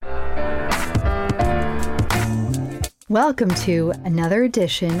Welcome to another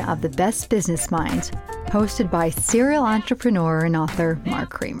edition of The Best Business Minds, hosted by serial entrepreneur and author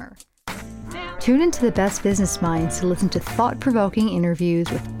Mark Kramer. Tune into The Best Business Minds to listen to thought-provoking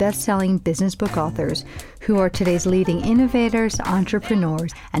interviews with best-selling business book authors who are today's leading innovators,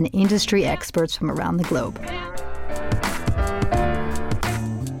 entrepreneurs, and industry experts from around the globe.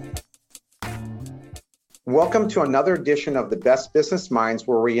 Welcome to another edition of The Best Business Minds,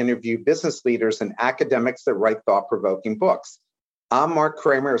 where we interview business leaders and academics that write thought-provoking books. I'm Mark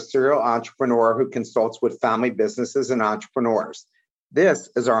Kramer, a serial entrepreneur who consults with family businesses and entrepreneurs. This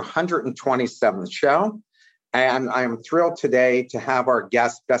is our 127th show, and I am thrilled today to have our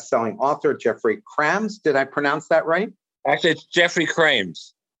guest, best-selling author, Jeffrey Krames. Did I pronounce that right? Actually, it's Jeffrey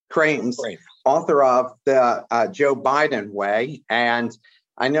Krames. Krames, author of The Joe Biden Way. And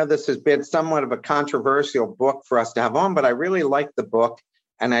I know this has been somewhat of a controversial book for us to have on, but I really liked the book.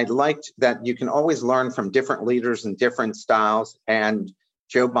 And I liked that you can always learn from different leaders and different styles. And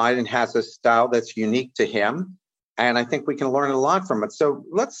Joe Biden has a style that's unique to him. And I think we can learn a lot from it. So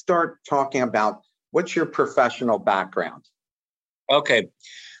let's start talking about what's your professional background? Okay.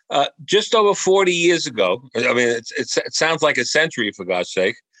 Just over 40 years ago, I mean, it sounds like a century, for God's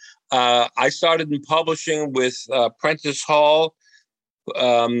sake, I started in publishing with Prentice Hall,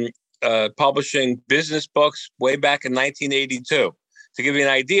 publishing business books way back in 1982. To give you an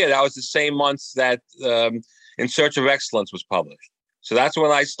idea, that was the same month that In Search of Excellence was published. So that's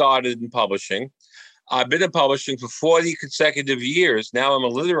when I started in publishing. I've been in publishing for 40 consecutive years. Now I'm a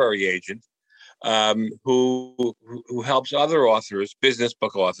literary agent who helps other authors, business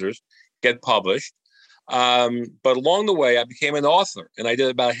book authors, get published. But along the way, I became an author, and I did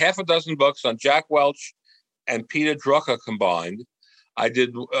about half a dozen books on Jack Welch and Peter Drucker combined. I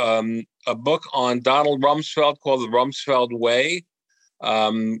did a book on Donald Rumsfeld called The Rumsfeld Way,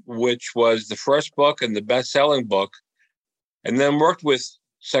 which was the first book and the best-selling book, and then worked with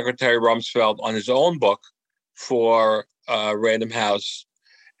Secretary Rumsfeld on his own book for Random House,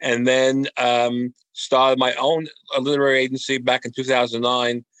 and then started my own literary agency back in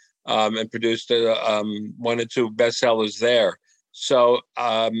 2009 and produced one or two bestsellers there. So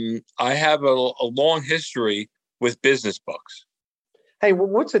I have a long history with business books. Hey, well,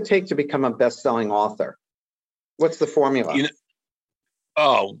 what's it take to become a best-selling author? What's the formula?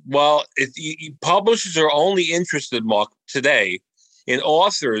 Publishers are only interested, Mark, today in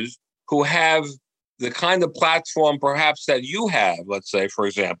authors who have the kind of platform perhaps that you have, let's say, for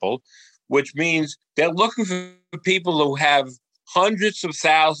example, which means they're looking for people who have hundreds of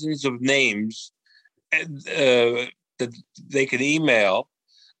thousands of names that they can email,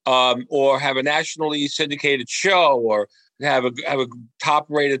 or have a nationally syndicated show, or have a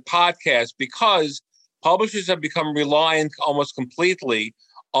top-rated podcast, because publishers have become reliant almost completely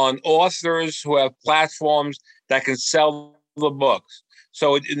on authors who have platforms that can sell the books.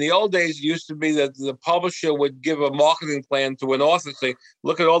 So in the old days, it used to be that the publisher would give a marketing plan to an author, say,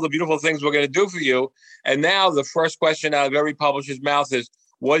 look at all the beautiful things we're going to do for you. And now the first question out of every publisher's mouth is,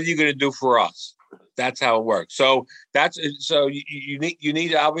 what are you going to do for us? That's how it works. So you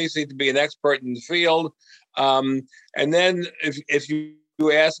need obviously to be an expert in the field. And then if you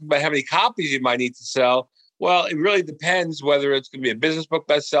ask about how many copies you might need to sell, well, it really depends whether it's going to be a business book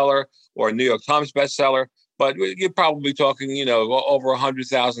bestseller or a New York Times bestseller. But you're probably talking, over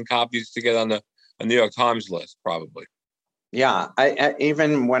 100,000 copies to get on a New York Times list, probably. Yeah, I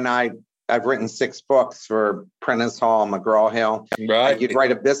even when I've written 6 books for Prentice Hall, McGraw-Hill, right. You'd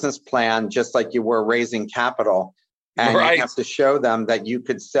write a business plan just like you were raising capital, and right. You have to show them that you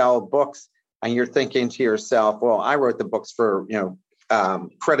could sell books. And you're thinking to yourself, well, I wrote the books for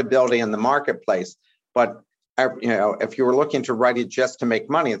credibility in the marketplace, but if you were looking to write it just to make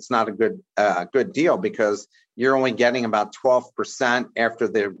money, it's not a good deal, because you're only getting about 12% after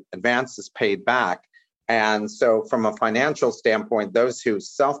the advance is paid back. And so from a financial standpoint, those who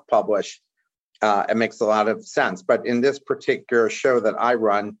self-publish, it makes a lot of sense. But in this particular show that I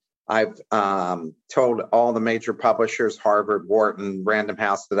run, I've told all the major publishers, Harvard, Wharton, Random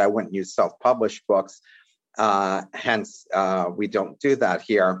House, that I wouldn't use self-published books. Hence, we don't do that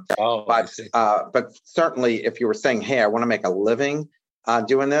here. But certainly, if you were saying, hey, I want to make a living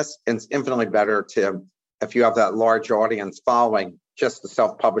doing this, it's infinitely better if you have that large audience following, just to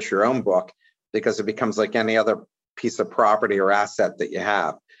self-publish your own book, because it becomes like any other piece of property or asset that you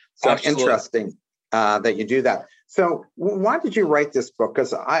have. So Absolutely. Interesting that you do that. So why did you write this book?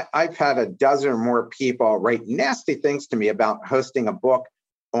 Because I've had a dozen or more people write nasty things to me about hosting a book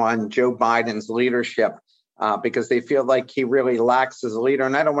on Joe Biden's leadership, because they feel like he really lacks as a leader.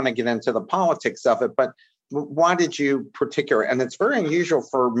 And I don't want to get into the politics of it, but why did you and it's very unusual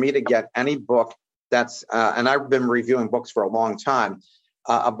for me to get any book that's, and I've been reviewing books for a long time,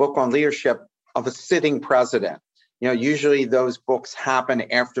 a book on leadership of a sitting president. Usually those books happen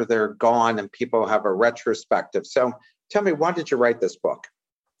after they're gone and people have a retrospective. So tell me, why did you write this book?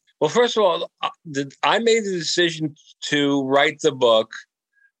 Well, first of all, I made the decision to write the book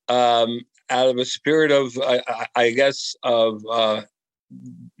out of a spirit of, I guess, of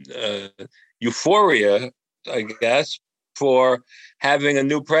euphoria, I guess, for having a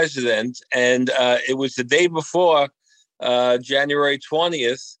new president. And it was the day before January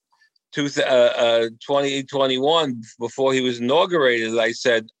 20th, 2021, before he was inaugurated. I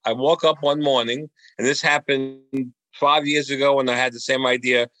said, I woke up one morning, and this happened 5 years ago when I had the same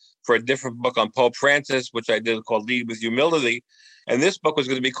idea for a different book on Pope Francis, which I did called Lead with Humility. And this book was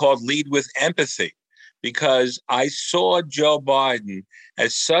going to be called Lead with Empathy, because I saw Joe Biden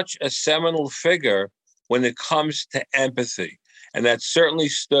as such a seminal figure when it comes to empathy. And that certainly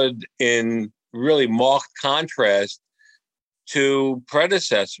stood in really marked contrast to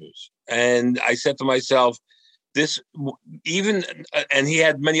predecessors. And I said to myself, and he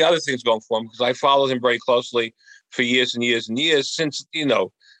had many other things going for him, because I followed him very closely for years and years and years since,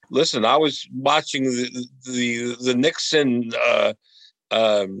 listen, I was watching the Nixon,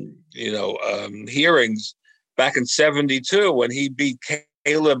 hearings back in 1972 when he beat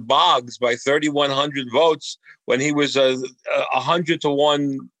Caleb Boggs by 3,100 votes when he was a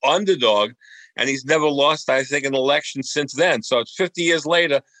 100-1 underdog, and he's never lost, I think, an election since then. So it's 50 years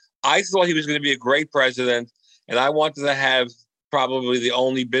later. I thought he was going to be a great president, and I wanted to have probably the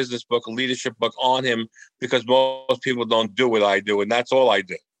only business book, a leadership book on him, because most people don't do what I do, and that's all I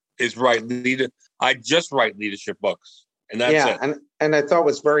do is write leader. I just write leadership books, and that's it. And I thought it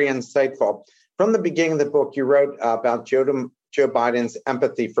was very insightful. From the beginning of the book, you wrote about Joe Biden's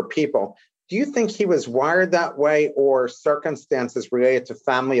empathy for people. Do you think he was wired that way, or circumstances related to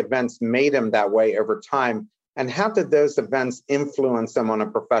family events made him that way over time? And how did those events influence him on a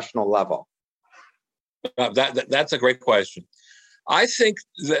professional level? That's a great question. I think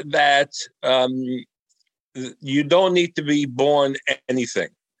that you don't need to be born anything.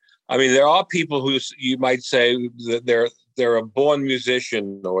 I mean, there are people who you might say that they're a born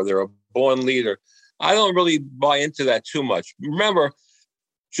musician or they're a born leader. I don't really buy into that too much. Remember,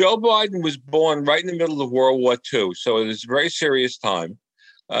 Joe Biden was born right in the middle of World War II, so it was a very serious time.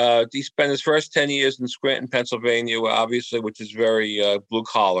 He spent his first 10 years in Scranton, Pennsylvania, obviously, which is very blue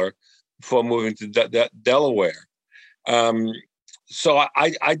collar, before moving to Delaware. So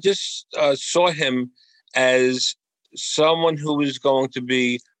I just saw him as someone who was going to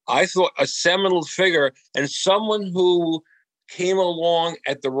be, I thought, a seminal figure and someone who came along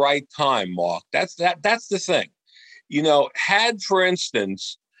at the right time, Mark. That's the thing. Had, for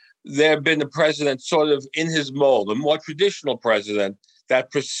instance, there been a president sort of in his mold, a more traditional president that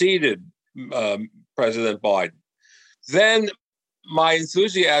preceded President Biden, then my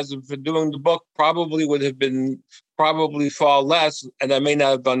enthusiasm for doing the book probably would have been far less, and I may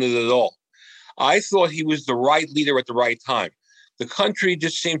not have done it at all. I thought he was the right leader at the right time. The country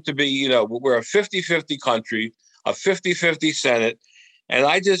just seemed to be, we're a 50-50 country, a 50-50 Senate, and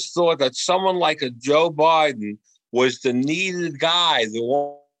I just thought that someone like a Joe Biden was the needed guy,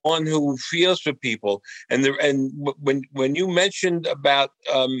 the one who feels for people. And when you mentioned about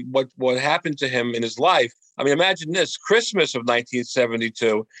what happened to him in his life, I mean, imagine this: Christmas of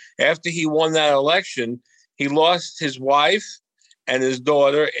 1972, after he won that election, he lost his wife and his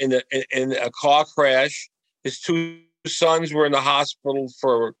daughter in a car crash. His two sons were in the hospital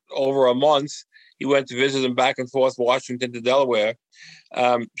for over a month. He went to visit them back and forth, Washington to Delaware.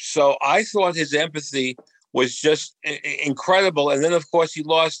 So I thought his empathy was just incredible. And then, of course, he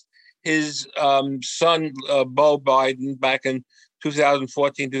lost his son, Beau Biden, back in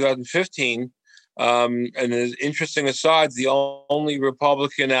 2014, 2015. And an interesting aside, the only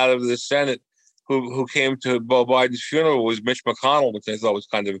Republican out of the Senate who came to Beau Biden's funeral was Mitch McConnell, which I thought was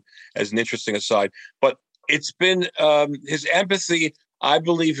kind of as an interesting aside. But it's been his empathy, I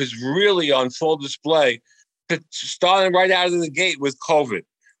believe, is really on full display, starting right out of the gate with COVID.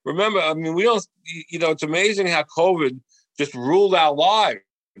 Remember, I mean, we don't, it's amazing how COVID just ruled our lives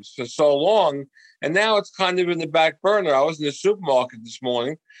for so long. And now it's kind of in the back burner. I was in the supermarket this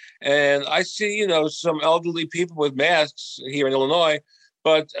morning and I see, some elderly people with masks here in Illinois.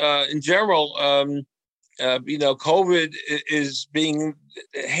 But in general, COVID is being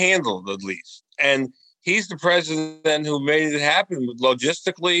handled, at least. And he's the president who made it happen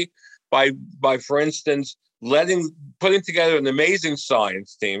logistically by for instance, putting together an amazing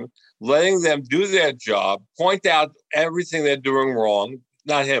science team, letting them do their job, point out everything they're doing wrong,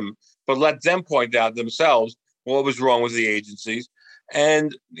 not him, but let them point out themselves what was wrong with the agencies.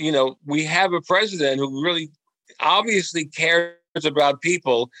 And, we have a president who really obviously cares about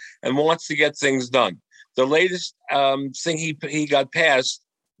people and wants to get things done. The latest thing he got passed,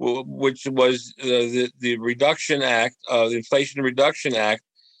 which was the Reduction Act, the Inflation Reduction Act.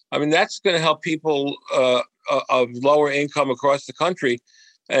 I mean, that's going to help people of lower income across the country.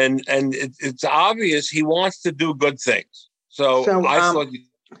 And it's obvious he wants to do good things. So I thought,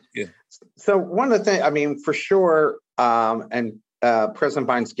 yeah. So one of the things, I mean, for sure, and President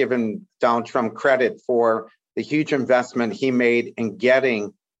Biden's given Donald Trump credit for the huge investment he made in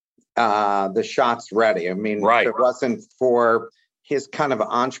getting the shots ready. I mean, right. If it wasn't for his kind of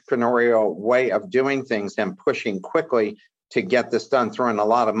entrepreneurial way of doing things and pushing quickly to get this done, throwing a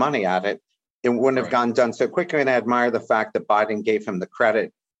lot of money at it, it wouldn't have gotten done so quickly. And I admire the fact that Biden gave him the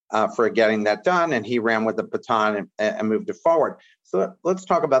credit for getting that done, and he ran with the baton and moved it forward. So let's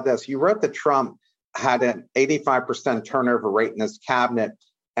talk about this. You wrote that Trump had an 85% turnover rate in his cabinet,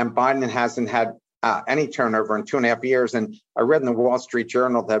 and Biden hasn't had any turnover in 2.5 years. And I read in the Wall Street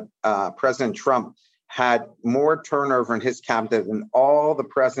Journal that President Trump had more turnover in his cabinet than all the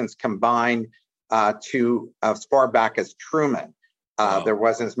presidents combined to as far back as Truman. There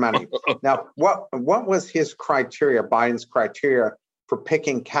wasn't as many. Now, what was his criteria, Biden's criteria, for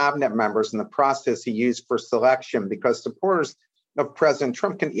picking cabinet members in the process he used for selection? Because supporters of President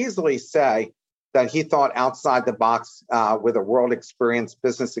Trump can easily say that he thought outside the box with a world experienced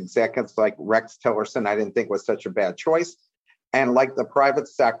business executives like Rex Tillerson. I didn't think was such a bad choice. And like the private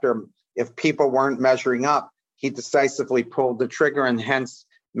sector, if people weren't measuring up, he decisively pulled the trigger and hence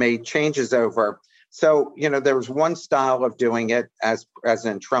made changes over. So, there was one style of doing it, as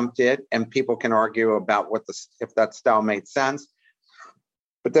President Trump did, and people can argue about if that style made sense.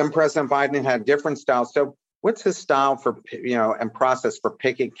 But then President Biden had a different style. So what's his style for, and process for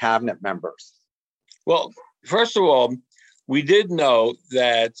picking cabinet members? Well, first of all, we did know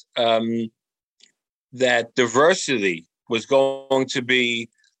that that diversity was going to be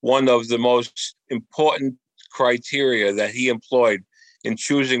one of the most important criteria that he employed in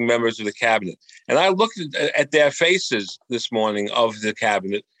choosing members of the cabinet. And I looked at their faces this morning of the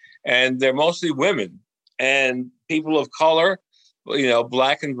cabinet, and they're mostly women and people of color,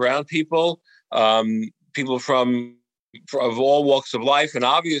 Black and brown people, people of all walks of life. And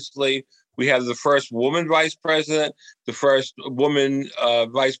obviously, we have the first woman vice president, the first woman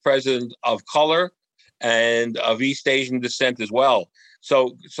vice president of color and of East Asian descent as well.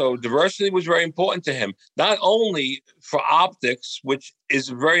 So diversity was very important to him, not only for optics, which is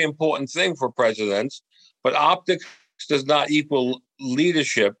a very important thing for presidents, but optics does not equal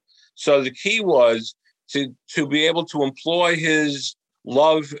leadership. So the key was to be able to employ his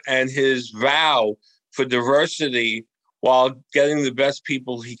love and his vow for diversity while getting the best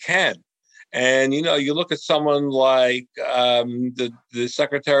people he can. And, you look at someone like the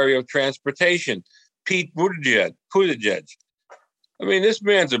Secretary of Transportation, Pete Buttigieg. I mean, this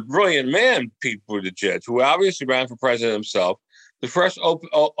man's a brilliant man, Pete Buttigieg, who obviously ran for president himself, the first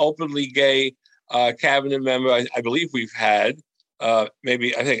openly gay cabinet member I believe we've had,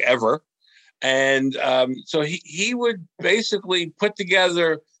 maybe I think ever. And so he would basically put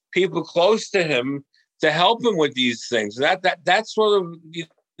together people close to him to help him with these things. That's sort of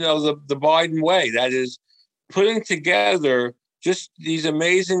the Biden way. That is putting together just these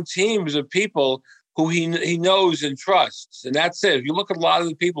amazing teams of people who he knows and trusts. And that's it. If you look at a lot of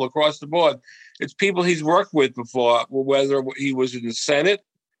the people across the board, it's people he's worked with before, whether he was in the Senate.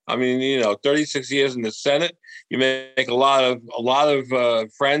 I mean, 36 years in the Senate, you make a lot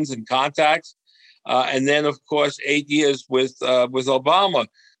of friends and contacts. And then, of course, 8 years with Obama.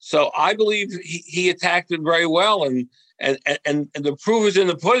 So I believe he attacked it very well. And the proof is in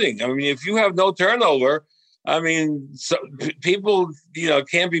the pudding. I mean, if you have no turnover, people,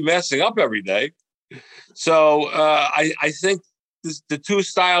 can't be messing up every day. So I think the two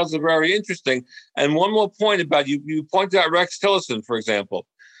styles are very interesting. And one more point about you pointed out Rex Tillerson, for example.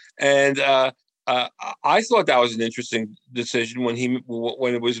 And I thought that was an interesting decision when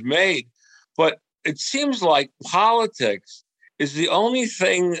it was made. But it seems like politics is the only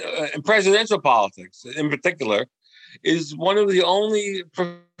thing, and presidential politics in particular, is one of the only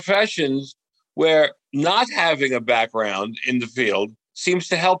professions where not having a background in the field seems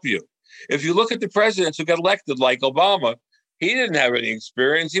to help you. If you look at the presidents who got elected, like Obama, he didn't have any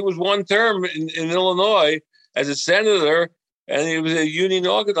experience. He was one term in Illinois as a senator, and he was a union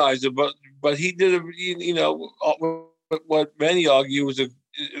organizer. But he did what many argue was a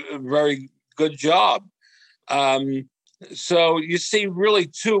very good job. So you see really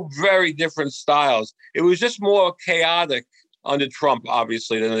two very different styles. It was just more chaotic under Trump,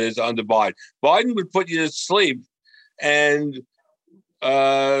 obviously, than it is under Biden. Biden would put you to sleep, and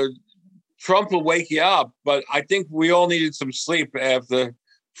Trump will wake you up, but I think we all needed some sleep after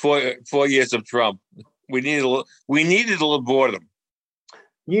 4 years of Trump. We needed a little boredom.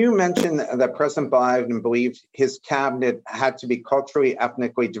 You mentioned that President Biden believed his cabinet had to be culturally,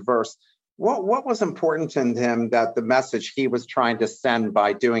 ethnically diverse. What was important to him that the message he was trying to send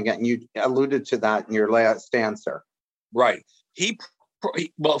by doing it? And you alluded to that in your last answer. Right.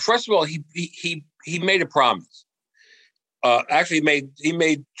 Well, first of all, he made a promise. Actually, he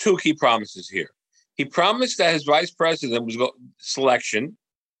made two key promises here. He promised that his vice president selection,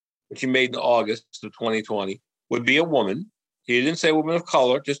 which he made in August of 2020, would be a woman. He didn't say a woman of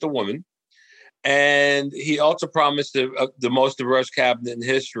color, just a woman. And he also promised the most diverse cabinet in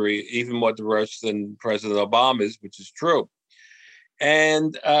history, even more diverse than President Obama's, which is true.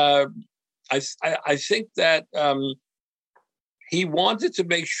 And I think that he wanted to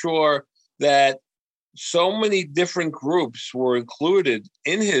make sure that so many different groups were included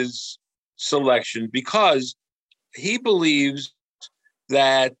in his selection because he believes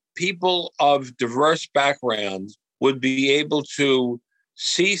that people of diverse backgrounds would be able to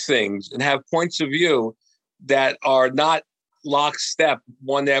see things and have points of view that are not lockstep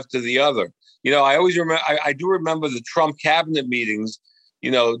one after the other. I always remember, I do remember the Trump cabinet meetings.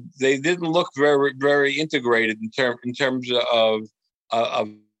 They didn't look very, very integrated in terms of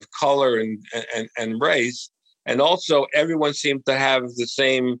color and race. And also everyone seemed to have the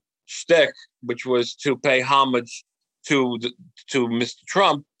same shtick, which was to pay homage to Mr.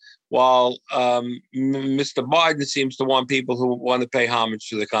 Trump, while Mr. Biden seems to want people who want to pay homage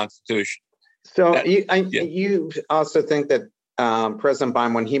to the Constitution. So you also think that President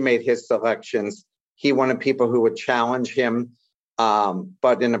Biden, when he made his selections, he wanted people who would challenge him,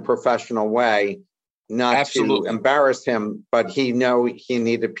 but in a professional way, not Absolutely. to embarrass him, but he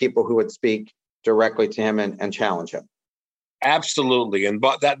needed people who would speak directly to him and challenge him. Absolutely. And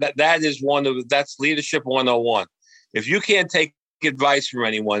but that's leadership 101. If you can't take advice from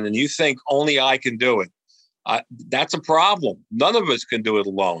anyone and you think only I can do it, that's a problem. None of us can do it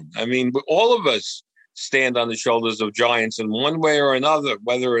alone. I mean, all of us stand on the shoulders of giants in one way or another,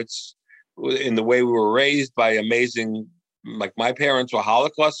 whether it's in the way we were raised by amazing, like my parents were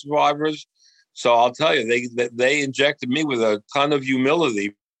Holocaust survivors. So I'll tell you, they injected me with a ton of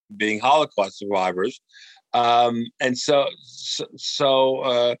humility being Holocaust survivors. I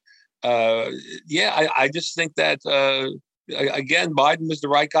just think that, again, Biden was the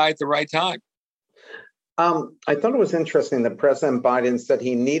right guy at the right time. I thought it was interesting that President Biden said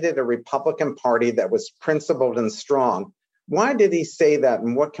he needed a Republican Party that was principled and strong. Why did he say that,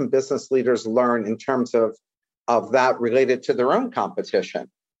 and what can business leaders learn in terms of that related to their own competition?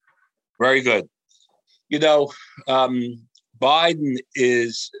 Very good. Biden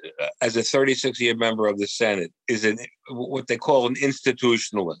is, as a 36-year member of the Senate, is what they call an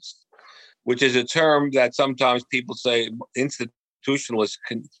institutionalist, which is a term that sometimes people say institutionalist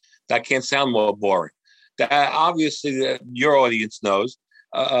that can't sound more boring. That obviously your audience knows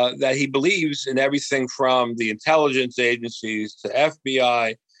that he believes in everything from the intelligence agencies to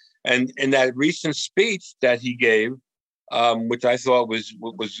FBI, and in that recent speech that he gave, which I thought was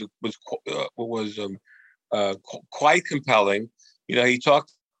quite compelling. He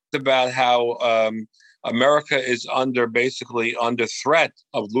talked about how America is basically under threat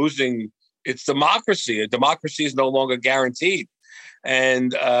of losing its democracy. Democracy is no longer guaranteed,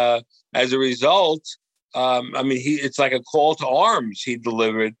 and as a result, it's like a call to arms he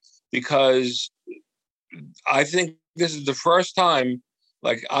delivered, because I think this is the first time,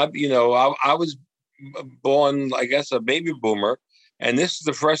 like I was born, I guess, a baby boomer. And this is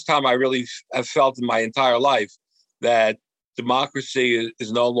the first time I really have felt in my entire life that democracy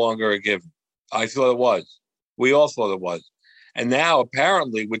is no longer a given. I thought it was. We all thought it was. And now,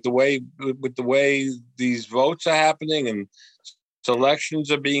 apparently, with the way these votes are happening and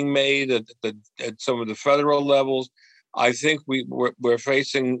selections are being made at some of the federal levels, I think we're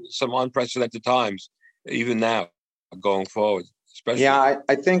facing some unprecedented times, even now, going forward. Especially. Yeah,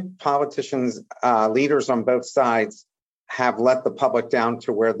 I think politicians, leaders on both sides, have let the public down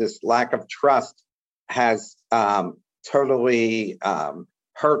to where this lack of trust has totally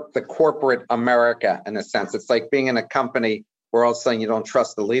hurt the corporate America, in a sense. It's like being in a company where all of a sudden you don't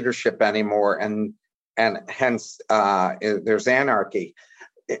trust the leadership anymore, and hence there's anarchy.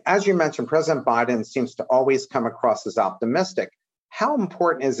 As you mentioned, President Biden seems to always come across as optimistic. How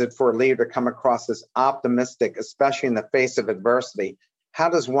important is it for a leader to come across as optimistic, especially in the face of adversity? How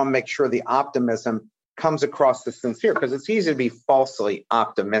does one make sure the optimism comes across as sincere? Because it's easy to be falsely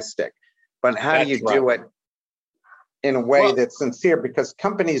optimistic, but how do you do it in a way that's sincere? Because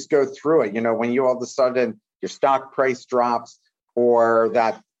companies go through it. When you all of a sudden your stock price drops, or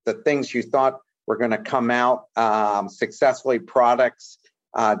that the things you thought were going to come out successfully, products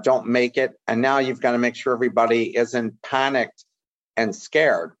don't make it, and now you've got to make sure everybody isn't panicked and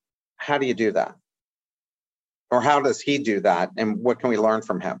scared. How do you do that? Or how does he do that, and what can we learn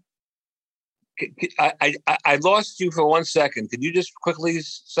from him? I lost you for 1 second. Could you just quickly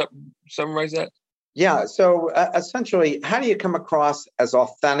summarize that? Yeah. So essentially, how do you come across as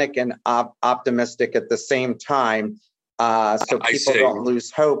authentic and optimistic at the same time, so people don't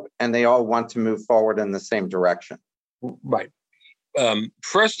lose hope and they all want to move forward in the same direction? Right.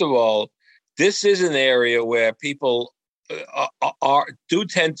 First of all, this is an area where people do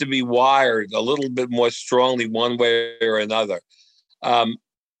tend to be wired a little bit more strongly one way or another. I'm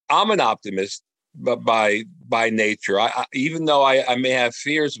an optimist, but by nature, even though I may have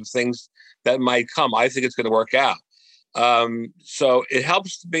fears of things that might come, I think it's going to work out. So it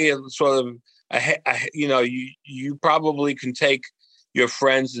helps to be a sort of, you probably can take your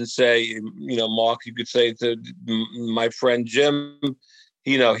friends and say, Mark, you could say to my friend Jim,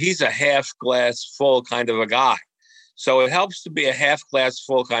 he's a half glass full kind of a guy. So it helps to be a half glass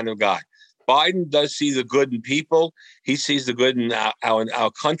full kind of guy. Biden does see the good in people. He sees the good in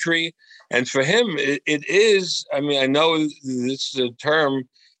our country. And for him, it is, I know this is a term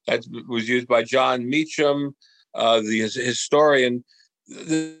that was used by John Meacham, the historian.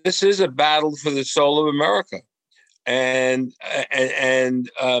 This is a battle for the soul of America. And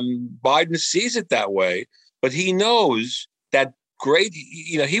Biden sees it that way, but he knows that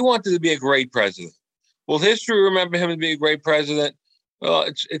he wanted to be a great president. Will history remember him to be a great president? Well,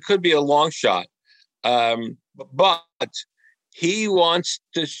 it could be a long shot, but he wants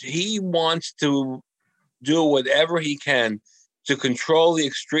to do whatever he can to control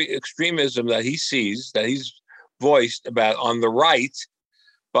the extremism that he sees, that he's voiced about on the right,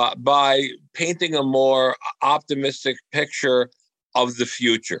 but by painting a more optimistic picture of the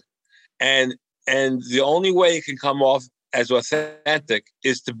future. And the only way it can come off as authentic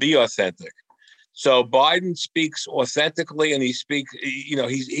is to be authentic. So Biden speaks authentically, and he speaks,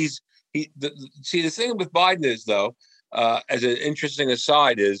 the thing with Biden is, though, as an interesting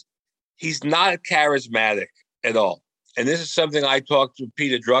aside, is he's not charismatic at all. And this is something I talked to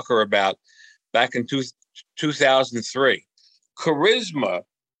Peter Drucker about back in 2003. Charisma,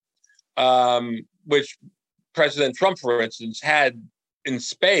 which President Trump, for instance, had in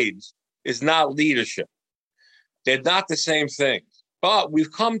spades, is not leadership. They're not the same thing. But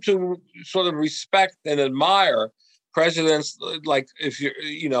we've come to sort of respect and admire presidents like, if you're,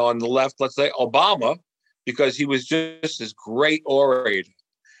 on the left, let's say Obama, because he was just this great orator.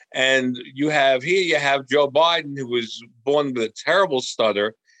 And you have Joe Biden, who was born with a terrible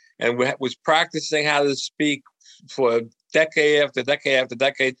stutter and was practicing how to speak for decade after decade after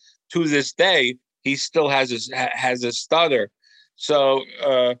decade. To this day, he still has a stutter. So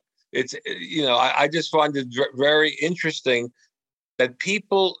it's, I just find it very interesting that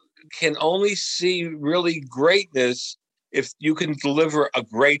people can only see really greatness if you can deliver a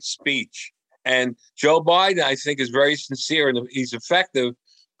great speech. And Joe Biden, I think, is very sincere and he's effective,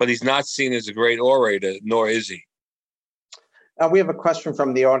 but he's not seen as a great orator, nor is he. We have a question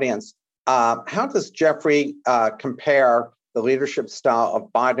from the audience. How does Jeffrey compare the leadership style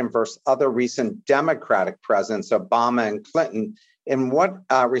of Biden versus other recent Democratic presidents, Obama and Clinton? In what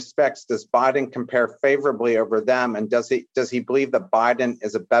respects does Biden compare favorably over them? And does he believe that Biden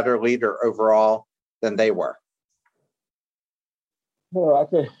is a better leader overall than they were? Well,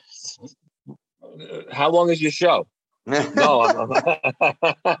 how long is your show? No.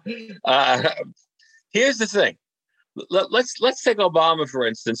 Here's the thing. Let's take Obama, for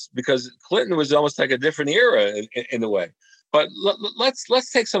instance, because Clinton was almost like a different era in a way. But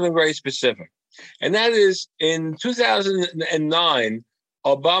let's take something very specific. And that is, in 2009,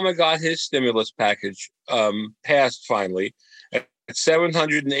 Obama got his stimulus package passed finally at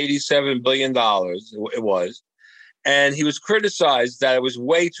 $787 billion, it was. And he was criticized that it was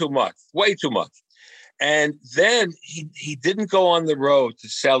way too much. And then he didn't go on the road to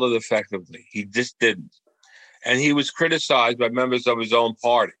sell it effectively. He just didn't. And he was criticized by members of his own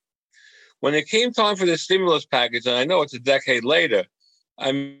party. When it came time for the stimulus package, and I know it's a decade later,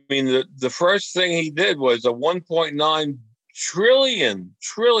 I mean, the first thing he did was a 1.9 trillion.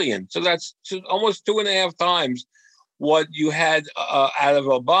 So that's almost 2.5 times what you had out of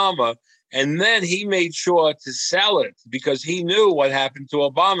Obama. And then he made sure to sell it because he knew what happened to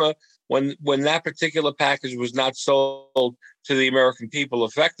Obama when that particular package was not sold to the American people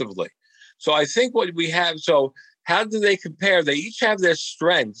effectively. So I think what we have, so how do they compare? They each have their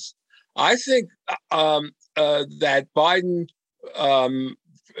strengths. I think that Biden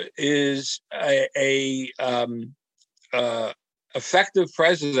is effective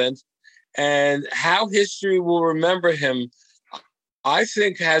president, and how history will remember him, I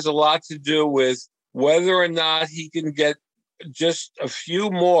think, has a lot to do with whether or not he can get just a few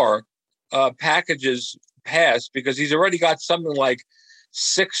more packages passed, because he's already got something like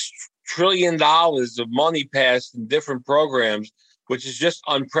 $6 trillion of money passed in different programs, which is just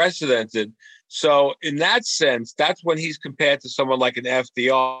unprecedented. So in that sense, that's when he's compared to someone like an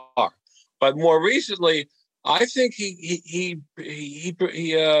FDR. But more recently, I think he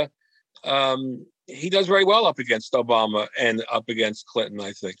does very well up against Obama and up against Clinton.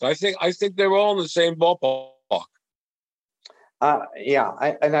 I think they're all in the same ballpark.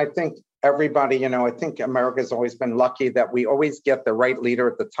 I think everybody, I think America's always been lucky that we always get the right leader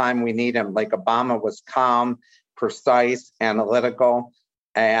at the time we need him. Like Obama was calm, precise, analytical,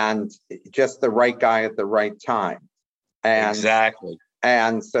 and just the right guy at the right time. And exactly.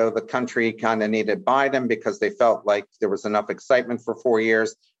 And so the country kind of needed Biden because they felt like there was enough excitement for 4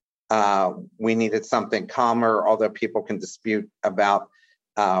 years. We needed something calmer, although people can dispute about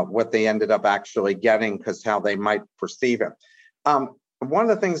what they ended up actually getting because how they might perceive it. One of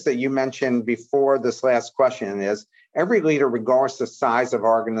the things that you mentioned before this last question is every leader, regardless of the size of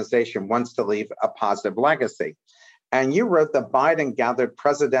organization, wants to leave a positive legacy. And you wrote that Biden gathered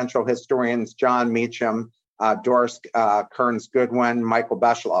presidential historians John Meacham, Doris Kearns Goodwin, Michael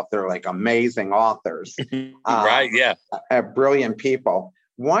Beschloff. They're like amazing authors. Right, yeah. Brilliant people.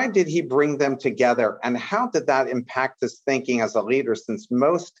 Why did he bring them together, and how did that impact his thinking as a leader, since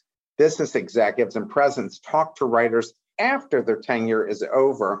most business executives and presidents talk to writers after their tenure is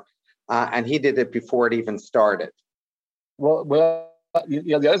over, and he did it before it even started? Well,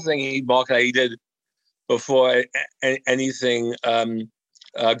 the other thing he did before anything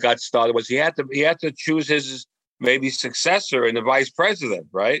got started was he had to choose his maybe successor in the vice president,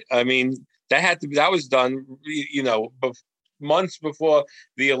 right? I mean, that was done, months before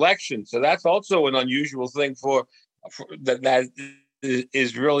the election. So that's also an unusual thing for that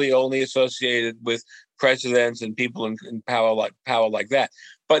is really only associated with presidents and people in power like that.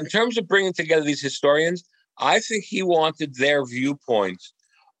 But in terms of bringing together these historians, I think he wanted their viewpoints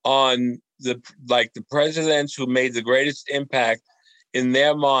on the presidents who made the greatest impact in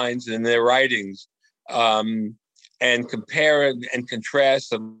their minds and in their writings, and compare and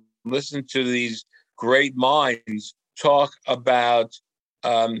contrast and listen to these great minds talk about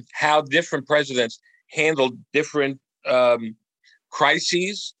how different presidents handled different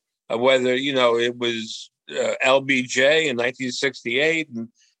crises, whether, it was LBJ in 1968, and,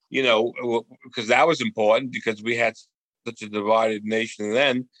 because that was important because we had such a divided nation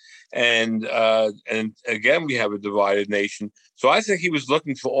then. And again, we have a divided nation. So I think he was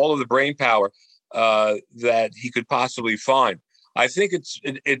looking for all of the brain power that he could possibly find. I think it's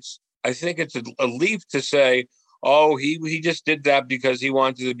a leap to say, oh, he just did that because he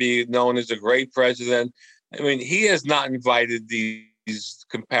wanted to be known as a great president. I mean, he has not invited these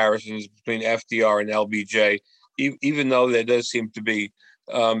comparisons between FDR and LBJ, even though there does seem to be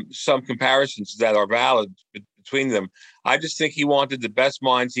some comparisons that are valid between them. I just think he wanted the best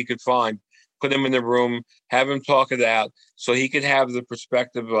minds he could find, put them in the room, have him talk it out, so he could have the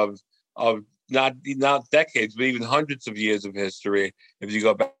perspective of not decades, but even hundreds of years of history. If you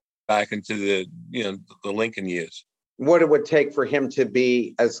go back into the Lincoln years, what it would take for him to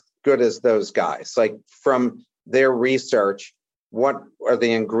be as good as those guys, like from their research, what are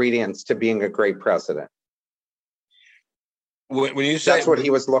the ingredients to being a great president? When you say that's what he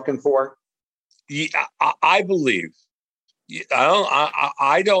was looking for, I believe.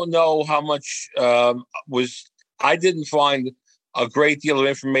 I don't know how much I didn't find a great deal of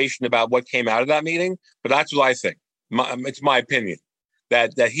information about what came out of that meeting, but that's what I think. It's my opinion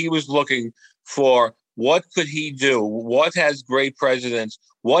that he was looking for what could he do? What has great presidents?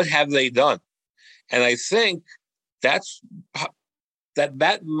 What have they done? And I think that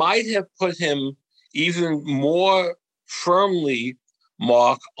might have put him even more firmly,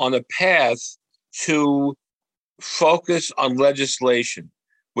 Mark, on a path to focus on legislation,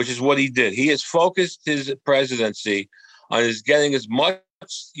 which is what he did. He has focused his presidency on his getting as much,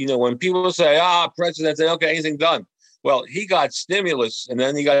 when people say, presidents, they don't get anything done. Well, he got stimulus, and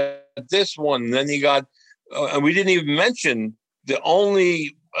then he got this one, and then he got, and we didn't even mention the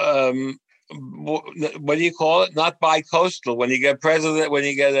only, what do you call it? Not bi-coastal. When you get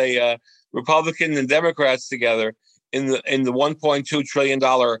a Republican and Democrats together in the $1.2 trillion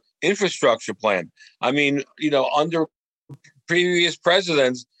infrastructure plan. I mean, under previous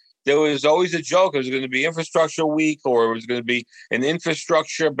presidents, there was always a joke. It was going to be infrastructure week, or it was going to be an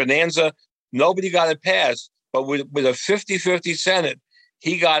infrastructure bonanza. Nobody got it passed. But with a 50-50 Senate,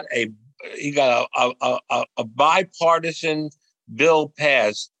 he got a bipartisan bill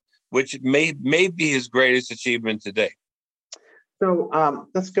passed, which may be his greatest achievement today. So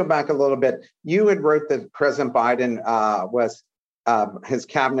let's go back a little bit. You had wrote that President Biden his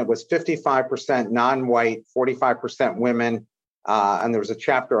cabinet was 55% non-white, 45% women, and there was a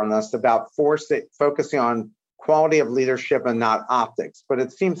chapter on this about focusing on quality of leadership and not optics. But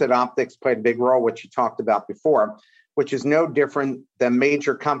it seems that optics played a big role, which you talked about before, which is no different than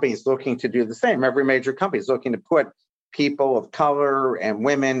major companies looking to do the same. Every major company is looking to put people of color and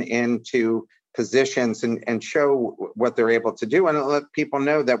women into positions and show what they're able to do and let people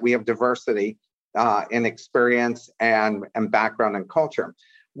know that we have diversity in experience and background and culture.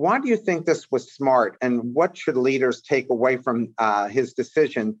 Why do you think this was smart, and what should leaders take away from his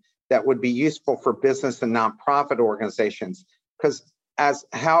decision that would be useful for business and nonprofit organizations? Because as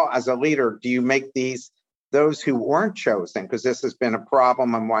a leader do you make those who weren't chosen, because this has been a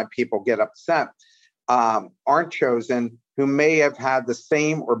problem and why people get upset, aren't chosen, who may have had the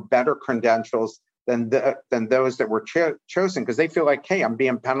same or better credentials than those that were chosen, because they feel like, hey, I'm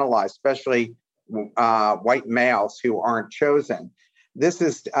being penalized, especially white males who aren't chosen. This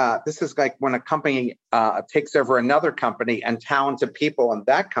is like when a company takes over another company, and talented people in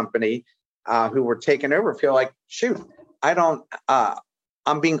that company who were taken over feel like, shoot,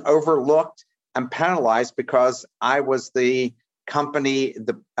 I'm being overlooked and penalized because I was the company,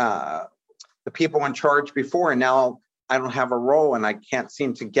 the people in charge before, and now I don't have a role and I can't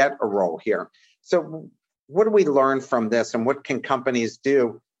seem to get a role here. So what do we learn from this, and what can companies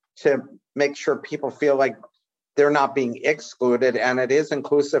do to make sure people feel like they're not being excluded and it is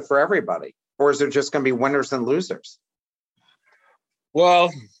inclusive for everybody? Or is there just going to be winners and losers?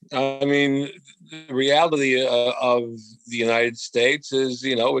 Well, I mean, the reality of the United States is,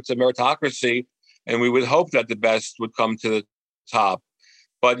 it's a meritocracy, and we would hope that the best would come to the top.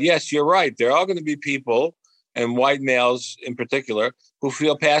 But yes, you're right. There are going to be people, and white males in particular, who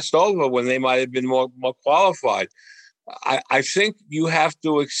feel passed over when they might have been more qualified. I think you have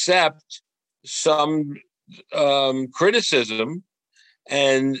to accept some criticism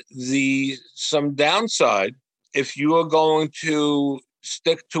and some downside if you are going to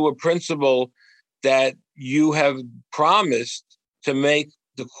stick to a principle that you have promised to make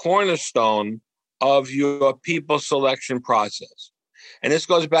the cornerstone of your people selection process. And this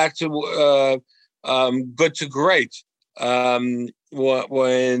goes back to Good to Great,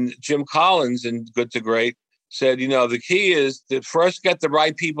 when Jim Collins in Good to Great said, the key is to first get the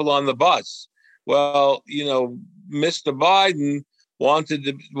right people on the bus. Well, Mr. Biden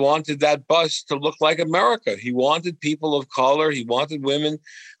wanted that bus to look like America. He wanted people of color. He wanted women.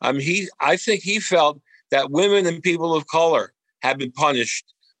 I think he felt that women and people of color have been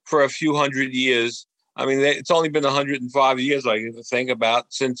punished for a few hundred years. I mean, it's only been 105 years, I think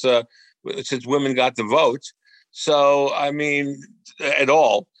about, since women got the vote. So, I mean, at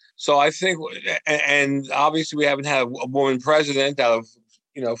all. So I think, and obviously we haven't had a woman president out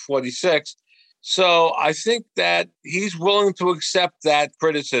of, 46. So I think that he's willing to accept that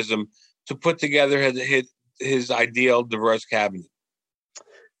criticism to put together his ideal diverse cabinet.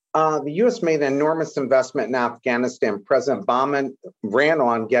 The U.S. made an enormous investment in Afghanistan. President Obama ran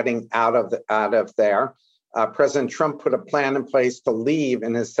on getting out of there. President Trump put a plan in place to leave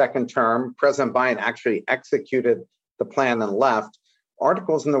in his second term. President Biden actually executed the plan and left.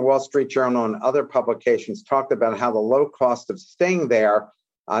 Articles in the Wall Street Journal and other publications talked about how the low cost of staying there,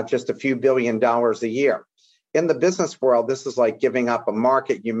 just a few $1 billion a year. In the business world, this is like giving up a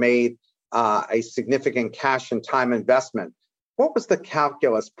market. You made a significant cash and time investment. What was the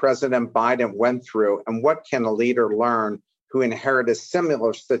calculus President Biden went through, and what can a leader learn who inherited a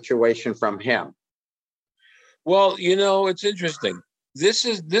similar situation from him? Well, it's interesting.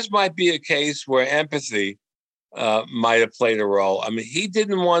 This might be a case where empathy might have played a role. I mean, he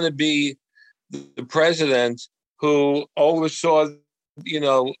didn't want to be the president who oversaw,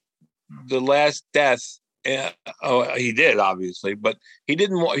 the last death. He did, obviously, but he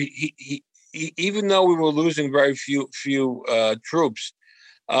didn't want. He even though we were losing very few troops,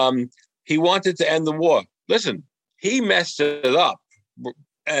 he wanted to end the war. Listen, he messed it up,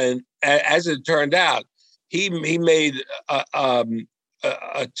 and as it turned out, he made a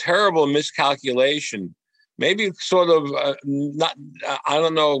terrible miscalculation. Maybe sort of not. I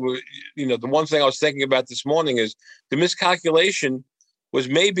don't know. The one thing I was thinking about this morning is the miscalculation was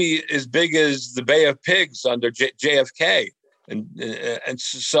maybe as big as the Bay of Pigs under JFK, and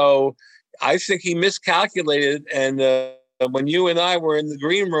so I think he miscalculated. And when you and I were in the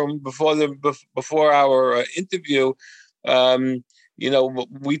green room before our interview,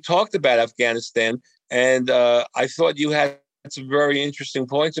 we talked about Afghanistan, and I thought you had some very interesting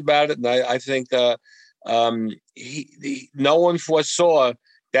points about it, and I think no one foresaw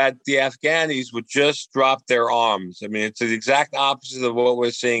that the Afghanis would just drop their arms. I mean, it's the exact opposite of what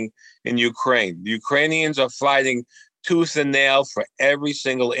we're seeing in Ukraine. The Ukrainians are fighting tooth and nail for every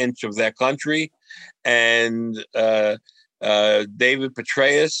single inch of their country. And David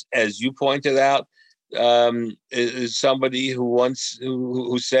Petraeus, as you pointed out, is somebody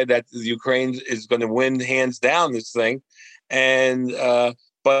who said that the Ukraine is going to win hands down this thing. And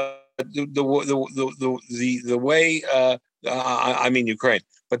but the way I mean Ukraine,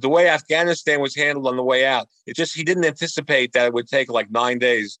 but the way Afghanistan was handled on the way out, he didn't anticipate that it would take like 9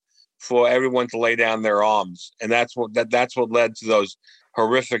 days for everyone to lay down their arms, and that's what led to those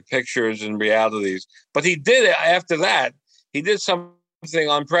horrific pictures and realities. But he did it after that. He did something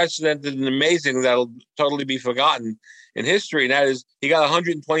unprecedented and amazing that'll totally be forgotten in history, and that is he got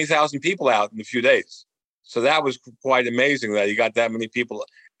 120,000 people out in a few days. So that was quite amazing that he got that many people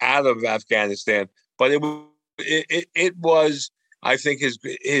out of Afghanistan. But it was, I think,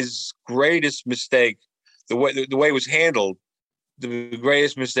 his greatest mistake. The way it was handled, the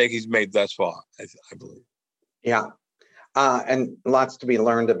greatest mistake he's made thus far, I believe. Yeah, and lots to be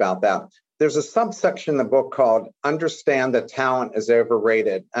learned about that. There's a subsection in the book called "Understand That Talent is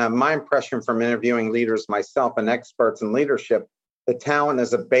Overrated." My impression from interviewing leaders myself and experts in leadership, the talent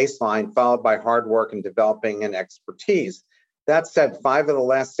is a baseline followed by hard work and developing an expertise. That said, 5 of the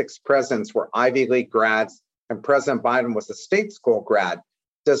last 6 presidents were Ivy League grads, and President Biden was a state school grad.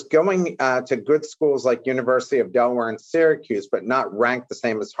 Does going to good schools like University of Delaware and Syracuse, but not ranked the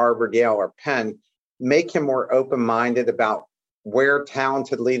same as Harvard, Yale, or Penn, make him more open-minded about where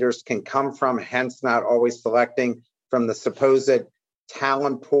talented leaders can come from, hence not always selecting from the supposed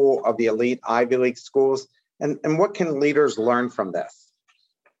talent pool of the elite Ivy League schools? And what can leaders learn from this?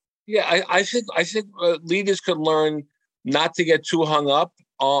 Yeah, I think leaders could learn not to get too hung up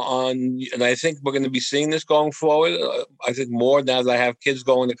on, and I think we're going to be seeing this going forward. I think more now that I have kids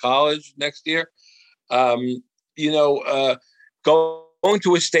going to college next year. Going to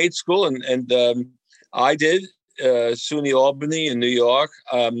a state school, and I did SUNY Albany in New York,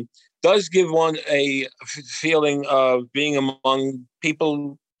 does give one a feeling of being among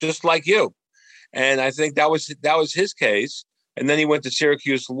people just like you. And I think that was his case. And then he went to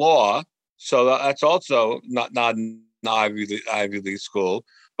Syracuse Law, so that's also not an Ivy League school.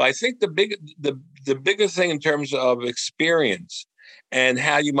 But I think the bigger thing in terms of experience and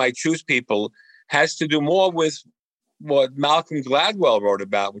how you might choose people has to do more with what Malcolm Gladwell wrote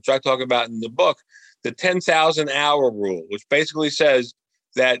about, which I talk about in the book, the 10,000-hour rule, which basically says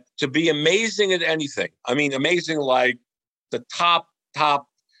that to be amazing at anything, I mean, amazing like the top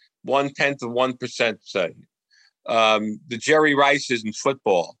 0.1%, say, the Jerry Rices in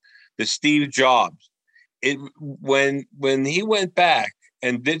football, the Steve Jobs. When he went back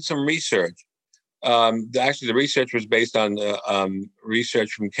and did some research, actually the research was based on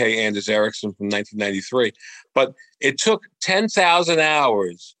research from K. Anders Ericsson from 1993, but it took 10,000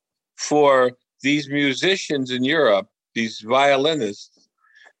 hours for these musicians in Europe, these violinists,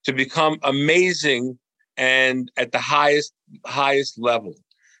 to become amazing and at the highest level.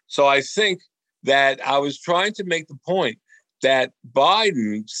 So I think that I was trying to make the point that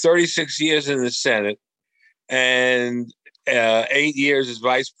Biden, 36 years in the Senate and 8 years as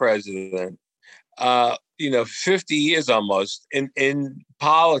vice president, 50 years almost in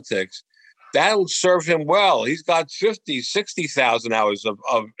politics, that'll serve him well. He's got 60,000 hours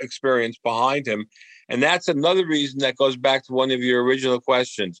of experience behind him. And that's another reason that goes back to one of your original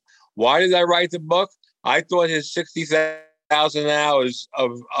questions. Why did I write the book? I thought his 60,000 hours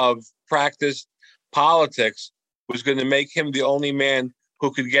of practice politics was going to make him the only man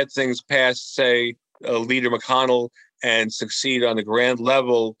who could get things past, say, Leader McConnell and succeed on the grand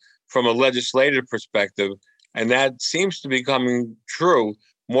level from a legislative perspective. And that seems to be coming true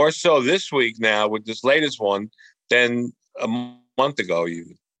more so this week now with this latest one than a month ago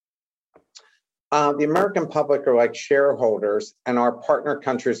even. The American public are like shareholders and our partner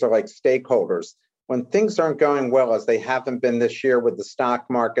countries are like stakeholders. When things aren't going well, as they haven't been this year with the stock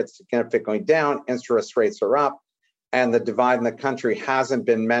market significantly down, interest rates are up, and the divide in the country hasn't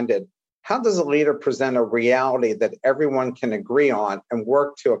been mended, how does a leader present a reality that everyone can agree on and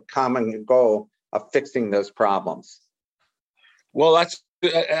work to a common goal of fixing those problems? Well,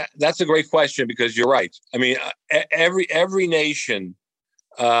 that's a great question, because you're right. I mean, every nation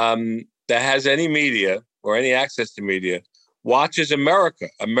that has any media or any access to media watches America.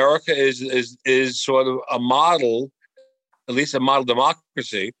 America is sort of a model, at least a model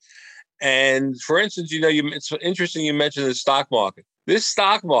democracy. And for instance, it's interesting you mentioned the stock market. This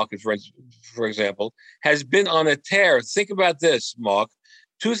stock market, for example, has been on a tear. Think about this, Mark.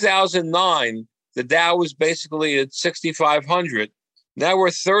 2009, the Dow was basically at 6,500. Now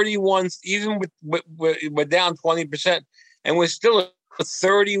we're 31, even we're down 20%, and we're still at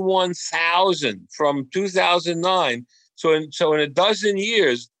 31,000 from 2009. So in a dozen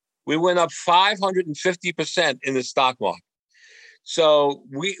years, we went up 550% in the stock market. So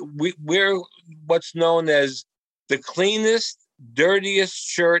we're what's known as the cleanest, dirtiest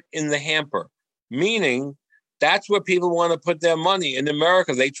shirt in the hamper, meaning that's where people want to put their money in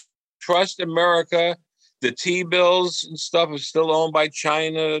America. They trust America. The T-bills and stuff are still owned by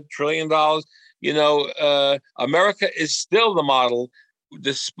China, $1 trillion. America is still the model,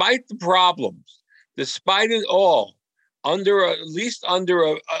 despite the problems, despite it all. Under a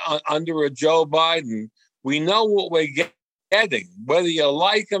Joe Biden, we know what we're getting. Whether you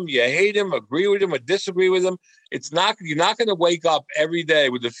like him, you hate him, agree with him, or disagree with him, you're not going to wake up every day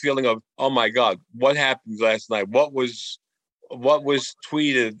with the feeling of, oh my God, what happened last night? What was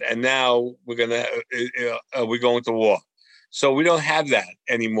tweeted, and now we're going to war. So we don't have that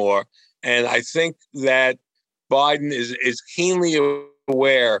anymore. And I think that Biden is keenly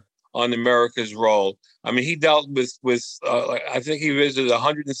aware on America's role. I mean, he dealt with I think he visited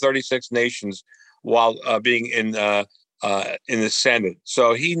 136 nations while being in the Senate.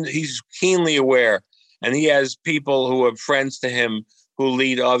 So he's keenly aware, and he has people who are friends to him who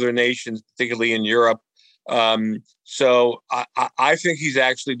lead other nations, particularly in Europe. So I think he's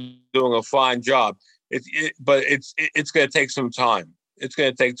actually doing a fine job. But it's going to take some time. It's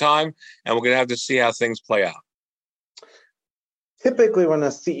going to take time, and we're going to have to see how things play out. Typically, when a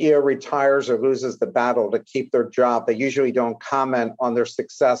CEO retires or loses the battle to keep their job, they usually don't comment on their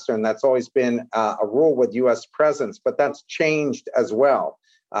successor, and that's always been a rule with U.S. presidents, but that's changed as well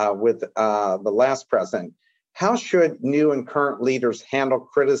with the last president. How should new and current leaders handle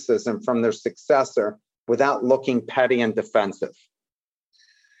criticism from their successor without looking petty and defensive?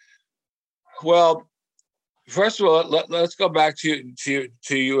 Well, first of all, let's go back to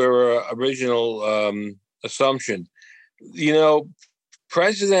your original assumption.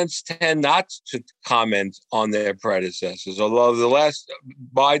 Presidents tend not to comment on their predecessors, although the last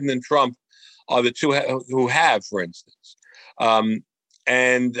Biden and Trump are the two who have, for instance. That's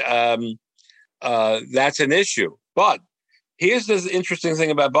an issue. But here's the interesting thing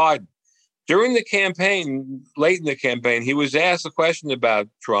about Biden. During the campaign, late in the campaign, he was asked a question about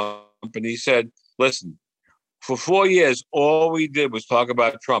Trump, and he said, listen, for 4 years, all we did was talk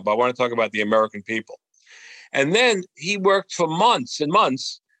about Trump. I want to talk about the American people. And then he worked for months and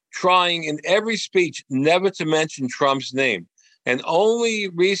months trying in every speech never to mention Trump's name. And only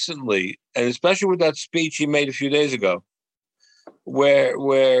recently, and especially with that speech he made a few days ago,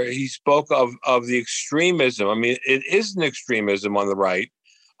 where he spoke of the extremism. I mean, it is an extremism on the right.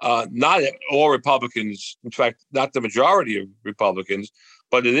 Not all Republicans, in fact, not the majority of Republicans,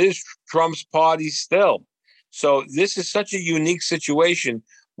 but it is Trump's party still. So this is such a unique situation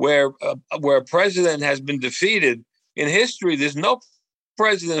where a president has been defeated. In history, there's no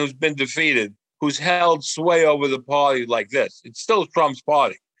president who's been defeated who's held sway over the party like this. It's still Trump's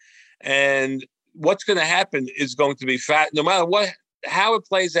party. And what's going to happen is going to be no matter how it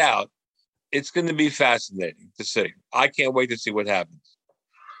plays out, it's going to be fascinating to see. I can't wait to see what happens.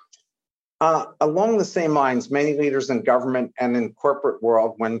 Along the same lines, many leaders in government and in corporate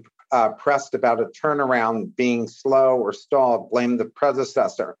world, when pressed about a turnaround being slow or stalled, blame the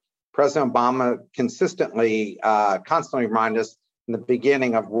predecessor. President Obama constantly reminded us in the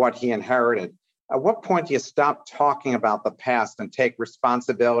beginning of what he inherited. At what point do you stop talking about the past and take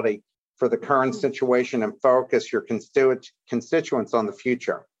responsibility for the current situation and focus your constituents on the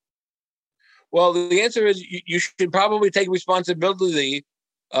future? Well, the answer is you should probably take responsibility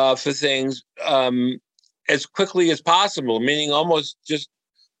for things as quickly as possible, meaning almost just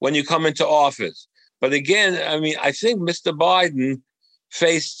when you come into office. But again, I mean, I think Mr. Biden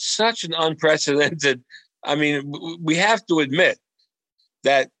faced such an unprecedented, we have to admit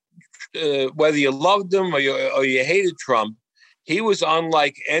that whether you loved him or you hated Trump, he was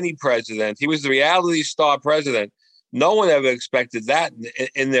unlike any president. He was the reality star president. No one ever expected that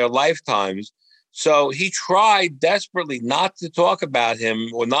in their lifetimes. So he tried desperately not to talk about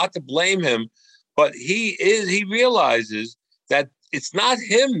him or not to blame him, but he realizes that it's not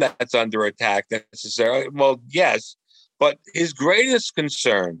him that's under attack necessarily. Well, yes, but his greatest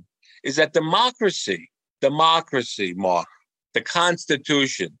concern is that democracy, Mark, the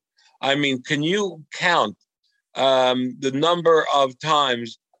Constitution. I mean, can you count the number of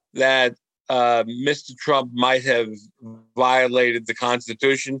times that Mr. Trump might have violated the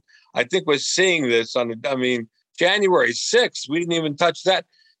Constitution? I think we're seeing this January 6th, we didn't even touch that.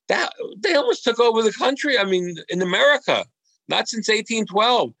 They almost took over the country. I mean, in America, not since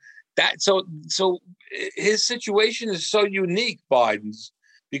 1812. so his situation is so unique, Biden's,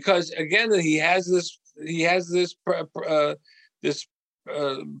 because again this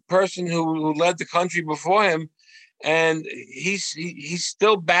person who led the country before him, and he's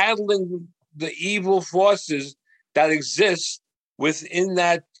still battling the evil forces that exist within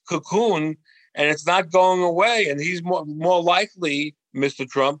that cocoon, and it's not going away. And he's more likely, Mr.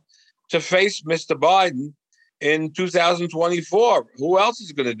 Trump, to face Mr. Biden in 2024. Who else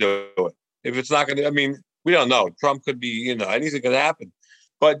is going to do it if it's not going to? I mean, we don't know. Trump could be, anything could happen.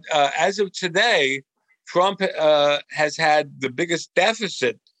 But as of today, Trump has had the biggest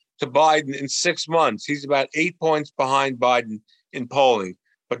deficit to Biden in 6 months. He's about 8 points behind Biden in polling,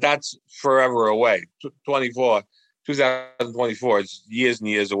 but that's forever away. 2024 is years and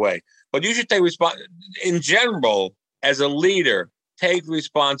years away. But you should take in general, as a leader, take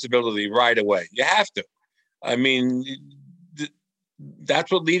responsibility right away. You have to. I mean,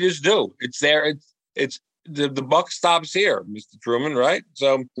 that's what leaders do. It's there. It's the buck stops here, Mr. Truman, right?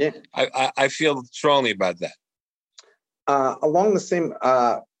 So yeah. I feel strongly about that. Along the same,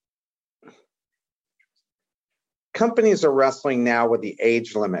 companies are wrestling now with the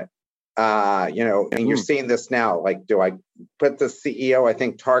age limit. And you're seeing this now. Like, do I put the CEO? I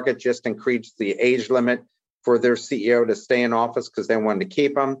think Target just increased the age limit for their CEO to stay in office because they wanted to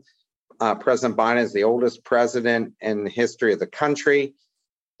keep him. President Biden is the oldest president in the history of the country.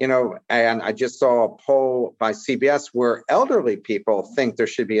 And I just saw a poll by CBS where elderly people think there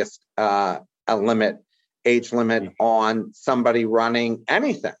should be a age limit on somebody running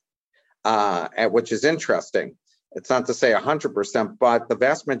anything, which is interesting. It's not to say 100%, but the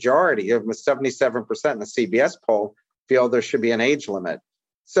vast majority, of 77% in the CBS poll, feel there should be an age limit.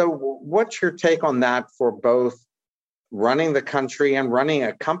 So what's your take on that for both running the country and running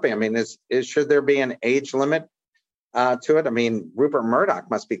a company? I mean, should there be an age limit to it? I mean, Rupert Murdoch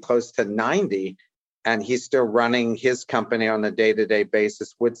must be close to 90, and he's still running his company on a day-to-day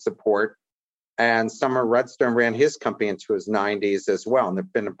basis with support. And Summer Redstone ran his company into his 90s as well, and there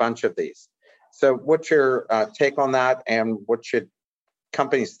have been a bunch of these. So what's your take on that, and what should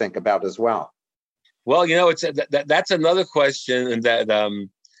companies think about as well? Well, that's another question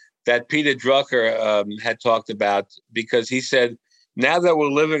that Peter Drucker had talked about, because he said, now that we're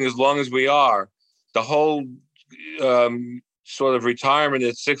living as long as we are, the whole sort of retirement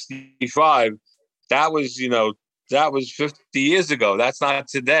at 65, that was 50 years ago. That's not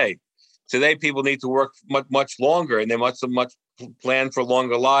today. Today, people need to work much, much longer, and they must plan for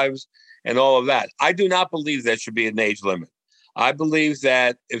longer lives and all of that. I do not believe there should be an age limit. I believe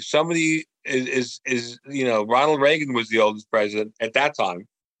that if somebody is Ronald Reagan was the oldest president at that time,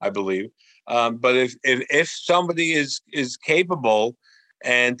 I believe. But if somebody is capable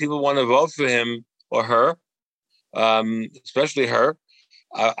and people want to vote for him or her, especially her,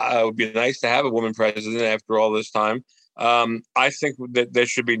 it would be nice to have a woman president after all this time. I think that there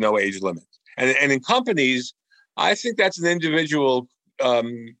should be no age limit. And in companies, I think that's an individual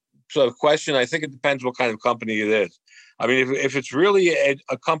sort of question. I think it depends what kind of company it is. I mean, if it's really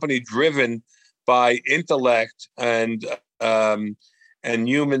a company driven by intellect and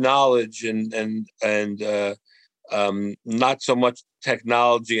human knowledge and not so much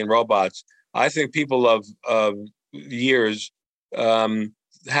technology and robots, I think people of years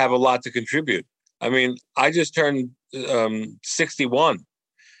have a lot to contribute. I mean, I just turned 61,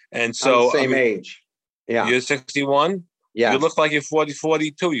 and so I'm the same age. Yeah, you're 61. Yeah, you look like you're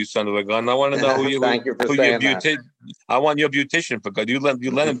 42. You son of a gun! I want to know who you. Thank you for saying that. I want your beautician, for God. You lend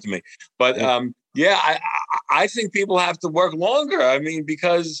him to me. But I think people have to work longer. I mean,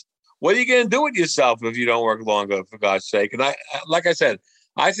 because what are you going to do with yourself if you don't work longer? For God's sake! And like I said,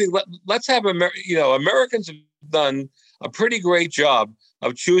 I think let's have Americans have done a pretty great job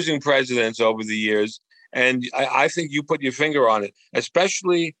of choosing presidents over the years. And I think you put your finger on it,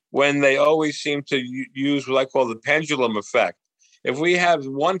 especially when they always seem to use what I call the pendulum effect. If we have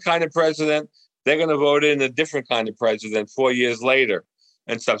one kind of president, they're going to vote in a different kind of president 4 years later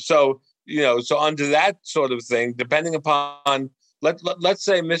and stuff. So, so under that sort of thing, depending upon, let's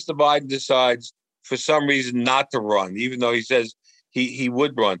say Mr. Biden decides for some reason not to run, even though he says he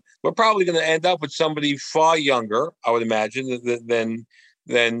would run. We're probably going to end up with somebody far younger, I would imagine,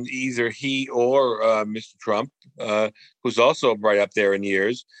 than either he or Mr. Trump, who's also right up there in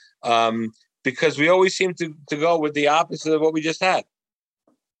years, because we always seem to go with the opposite of what we just had.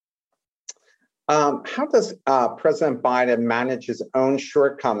 How does President Biden manage his own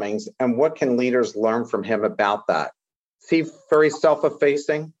shortcomings, and what can leaders learn from him about that? Is he very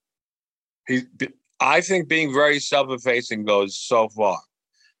self-effacing? I think being very self-effacing goes so far.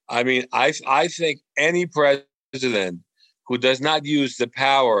 I mean, I think any president who does not use the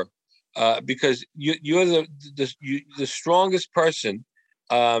power because you're the strongest person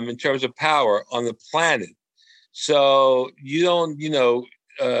in terms of power on the planet. So you don't,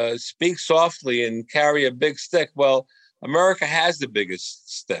 speak softly and carry a big stick. Well, America has the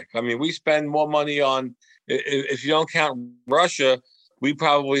biggest stick. I mean, we spend more money on, if you don't count Russia, we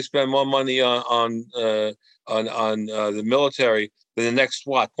probably spend more money on the military than the next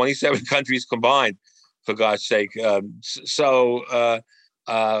 27 countries combined, for God's sake. We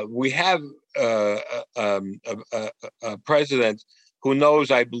have a president who knows,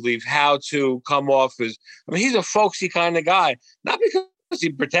 I believe, how to come off as, he's a folksy kind of guy, not because he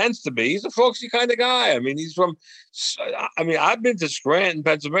pretends to be. He's a folksy kind of guy. I mean, I've been to Scranton,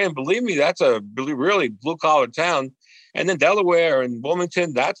 Pennsylvania. Believe me, that's a really blue collar town. And then Delaware and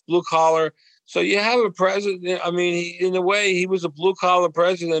Wilmington, that's blue collar. So you have a president. In a way, he was a blue collar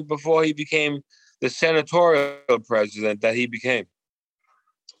president before he became the senatorial president that he became.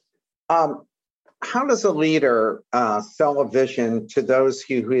 How does a leader sell a vision to those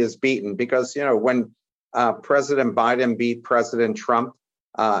who he has beaten? Because, when President Biden beat President Trump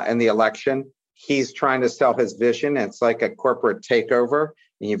in the election, he's trying to sell his vision. It's like a corporate takeover.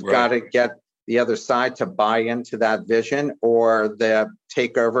 And you've got to get the other side to buy into that vision, or the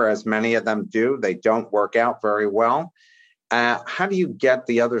takeover, as many of them do, they don't work out very well. How do you get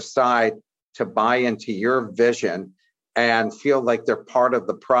the other side to buy into your vision and feel like they're part of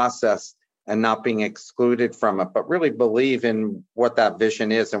the process and not being excluded from it, but really believe in what that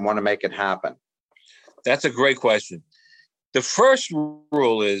vision is and want to make it happen? That's a great question. The first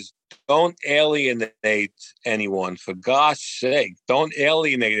rule is don't alienate anyone. For gosh sake, don't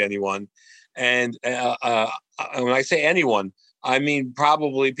alienate anyone. And when I say anyone, I mean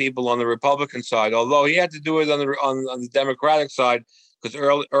probably people on the Republican side, although he had to do it on the Democratic side, because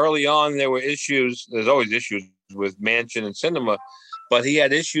early on there were issues. There's always issues with Manchin and Sinema, but he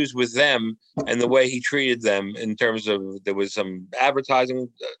had issues with them and the way he treated them in terms of, there was some advertising.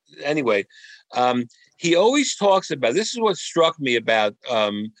 Anyway, he always talks about, this is what struck me about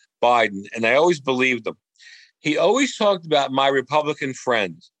Biden, and I always believed him. He always talked about my Republican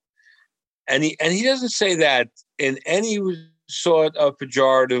friends. And he doesn't say that in any sort of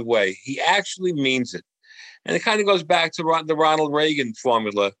pejorative way. He actually means it. And it kind of goes back to the Ronald Reagan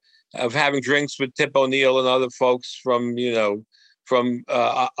formula of having drinks with Tip O'Neill and other folks from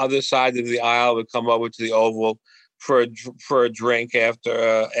other side of the aisle would come over to the Oval for a drink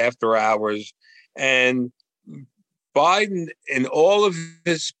after hours. And Biden, in all of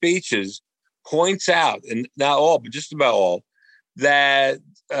his speeches, points out, and not all, but just about all, that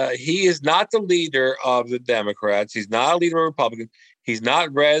he is not the leader of the Democrats. He's not a leader of Republicans. He's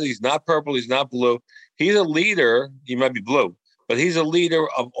not red. He's not purple. He's not blue. He's a leader. He might be blue, but he's a leader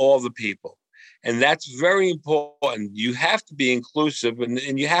of all the people. And that's very important. You have to be inclusive, and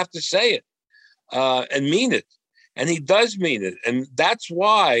you have to say it and mean it. And he does mean it. And that's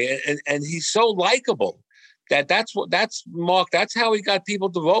why, and he's so likable that's Mark. That's how he got people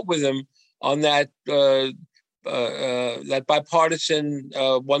to vote with him on that bipartisan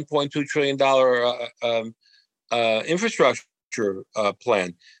 $1.2 trillion infrastructure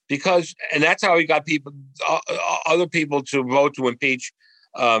plan, and that's how he got other people to vote to impeach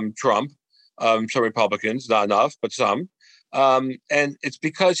Trump. Some Republicans, not enough, but some. And it's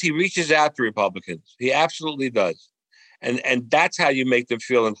because he reaches out to Republicans. He absolutely does. And that's how you make them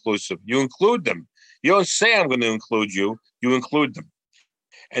feel inclusive. You include them. You don't say, I'm going to include you. You include them.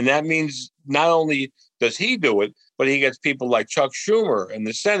 And that means not only does he do it, but he gets people like Chuck Schumer in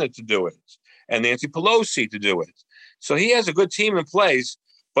the Senate to do it, and Nancy Pelosi to do it. So he has a good team in place.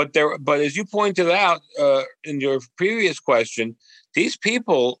 But as you pointed out in your previous question, these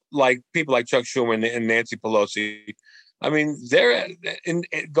people like Chuck Schumer and Nancy Pelosi, I mean, they're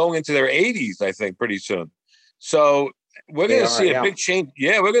going into their 80s, I think, pretty soon. So we're going to see a big change.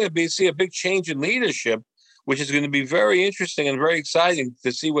 Yeah, we're going to see a big change in leadership, which is going to be very interesting and very exciting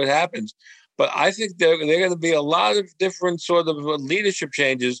to see what happens. But I think there are going to be a lot of different sort of leadership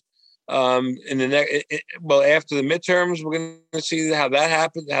changes in the after the midterms. We're going to see how that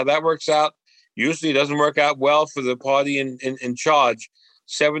happens, how that works out. Usually it doesn't work out well for the party in charge.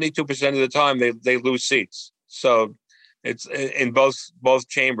 72% of the time they lose seats. So it's in both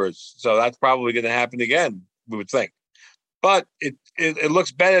chambers. So that's probably going to happen again, we would think. But it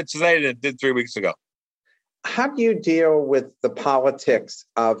looks better today than it did 3 weeks ago. How do you deal with the politics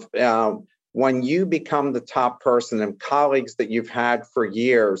of when you become the top person and colleagues that you've had for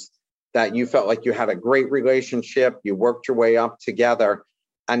years that you felt like you had a great relationship, you worked your way up together,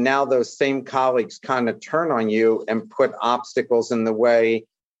 and now those same colleagues kind of turn on you and put obstacles in the way,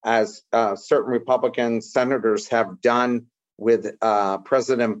 as certain Republican senators have done with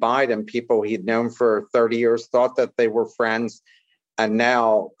President Biden, people he'd known for 30 years, thought that they were friends, and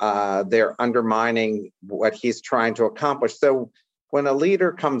now they're undermining what he's trying to accomplish. So when a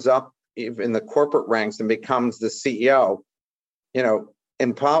leader comes up in the corporate ranks and becomes the CEO,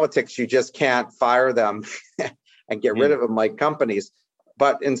 in politics, you just can't fire them and get rid of them like companies.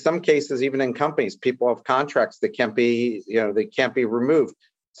 But in some cases, even in companies, people have contracts that can't be, they can't be removed.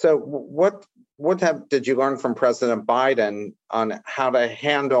 So what did you learn from President Biden on how to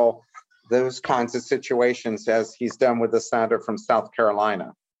handle those kinds of situations as he's done with the senator from South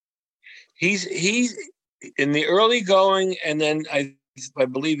Carolina? He's in the early going, and then I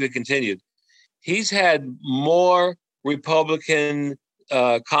believe it continued. He's had more Republican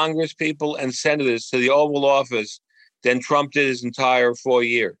Congress people and senators to the Oval Office than Trump did his entire 4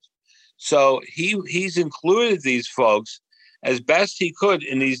 years. So he's included these folks as best he could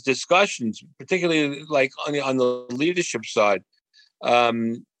in these discussions, particularly like on the leadership side.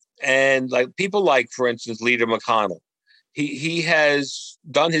 And like people like, for instance, Leader McConnell. He has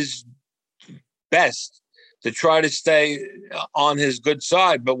done his best to try to stay on his good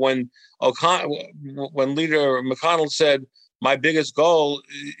side. But when Leader McConnell said, my biggest goal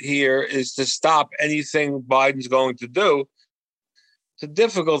here is to stop anything Biden's going to do, it's a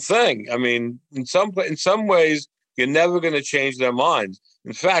difficult thing. I mean, in some ways, you're never going to change their minds.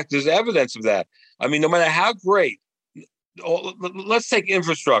 In fact, there's evidence of that. I mean, no matter how great, let's take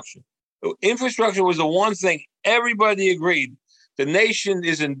infrastructure. Infrastructure was the one thing everybody agreed. The nation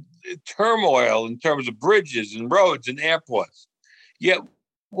is in turmoil in terms of bridges and roads and airports. Yet,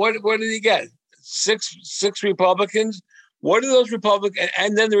 what did he get? Six Republicans. What are those Republicans?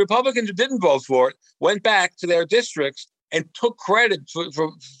 And then the Republicans who didn't vote for it went back to their districts and took credit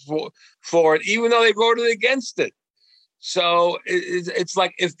for it, even though they voted against it. So it's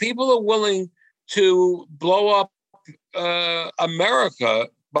like if people are willing to blow up America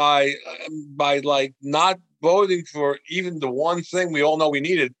by like not voting for even the one thing we all know we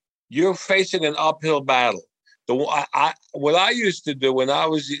needed, you're facing an uphill battle. What I used to do when I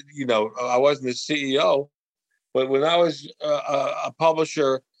was, I wasn't a CEO, but when I was a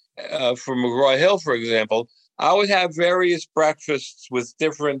publisher for McGraw-Hill, for example, I would have various breakfasts with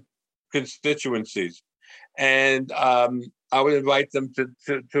different constituencies, and I would invite them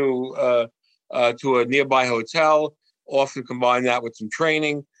to a nearby hotel. Often combine that with some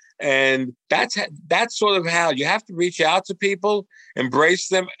training, and that's sort of how you have to reach out to people, embrace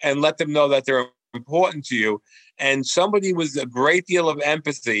them, and let them know that they're important to you. And somebody with a great deal of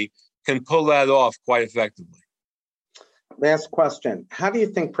empathy can pull that off quite effectively. Last question. How do you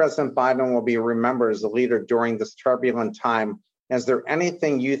think President Biden will be remembered as a leader during this turbulent time? Is there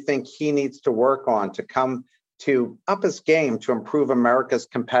anything you think he needs to work on to come to up his game to improve America's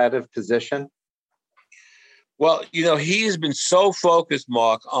competitive position? Well, he has been so focused,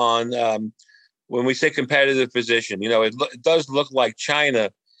 Mark, on when we say competitive position, it does look like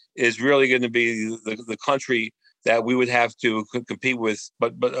China is really going to be the country that we would have to compete with.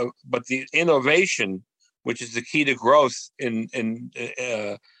 But the innovation, which is the key to growth in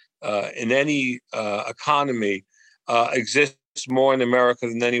any economy, exists more in America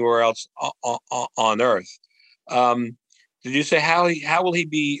than anywhere else on Earth. Did you say how will he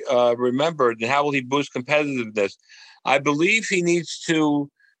be remembered and how will he boost competitiveness? I believe he needs to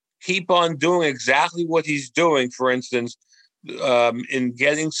keep on doing exactly what he's doing. For instance, in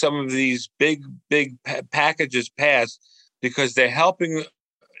getting some of these big packages passed, because they're helping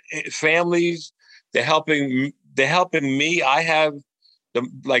families. They're helping me. I have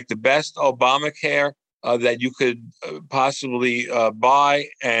the best Obamacare that you could possibly buy,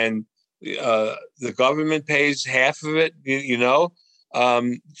 and the government pays half of it.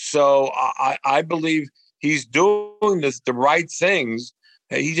 So I believe he's doing the right things.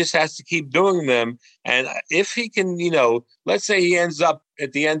 He just has to keep doing them. And if he can, let's say he ends up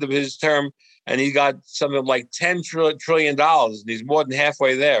at the end of his term and he got something like $10 trillion, and he's more than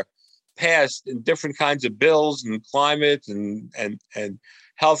halfway there, passed in different kinds of bills and climate and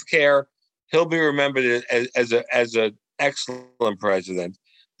healthcare, he'll be remembered as an excellent president,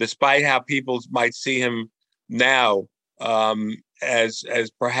 despite how people might see him now as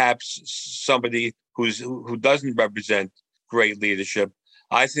perhaps somebody who doesn't represent great leadership.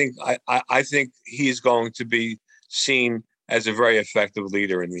 I think he's going to be seen as a very effective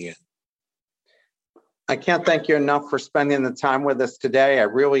leader in the end. I can't thank you enough for spending the time with us today. I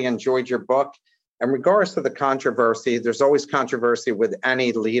really enjoyed your book. In regards to the controversy, there's always controversy with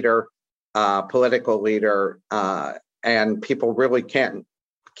any leader, political leader, and people really can't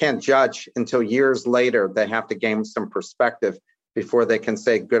judge until years later. They have to gain some perspective. before they can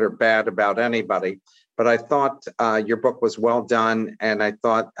say good or bad about anybody. But I thought your book was well done, and I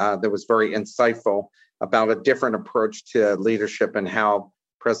thought that was very insightful about a different approach to leadership and how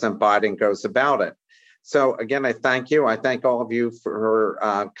President Biden goes about it. So again, I thank you. I thank all of you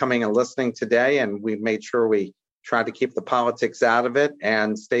for coming and listening today, and we made sure we try to keep the politics out of it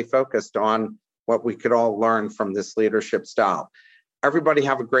and stay focused on what we could all learn from this leadership style. Everybody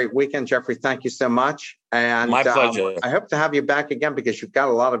have a great weekend. Jeffrey, thank you so much. And my pleasure. I hope to have you back again because you've got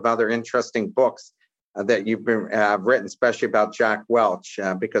a lot of other interesting books that you've been written, especially about Jack Welch,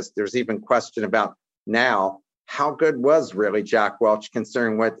 because there's even question about now, how good was really Jack Welch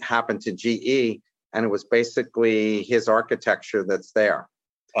considering what happened to GE? And it was basically his architecture that's there.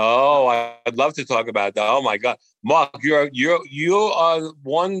 Oh, I'd love to talk about that. Oh my God, Mark, you are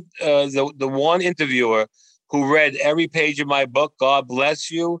one the one interviewer who read every page of my book. God bless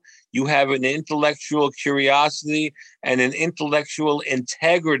you. You have an intellectual curiosity and an intellectual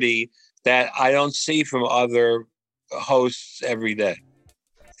integrity that I don't see from other hosts every day.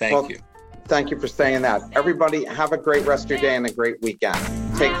 Thank you. Thank you for saying that. Everybody, have a great rest of your day and a great weekend.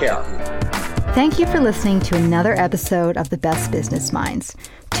 Take care. Thank you for listening to another episode of The Best Business Minds.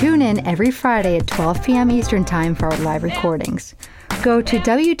 Tune in every Friday at 12 p.m. Eastern Time for our live recordings. Go to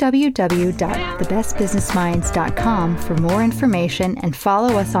www.thebestbusinessminds.com for more information and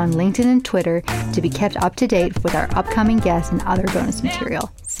follow us on LinkedIn and Twitter to be kept up to date with our upcoming guests and other bonus material.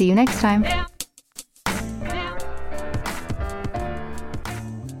 See you next time.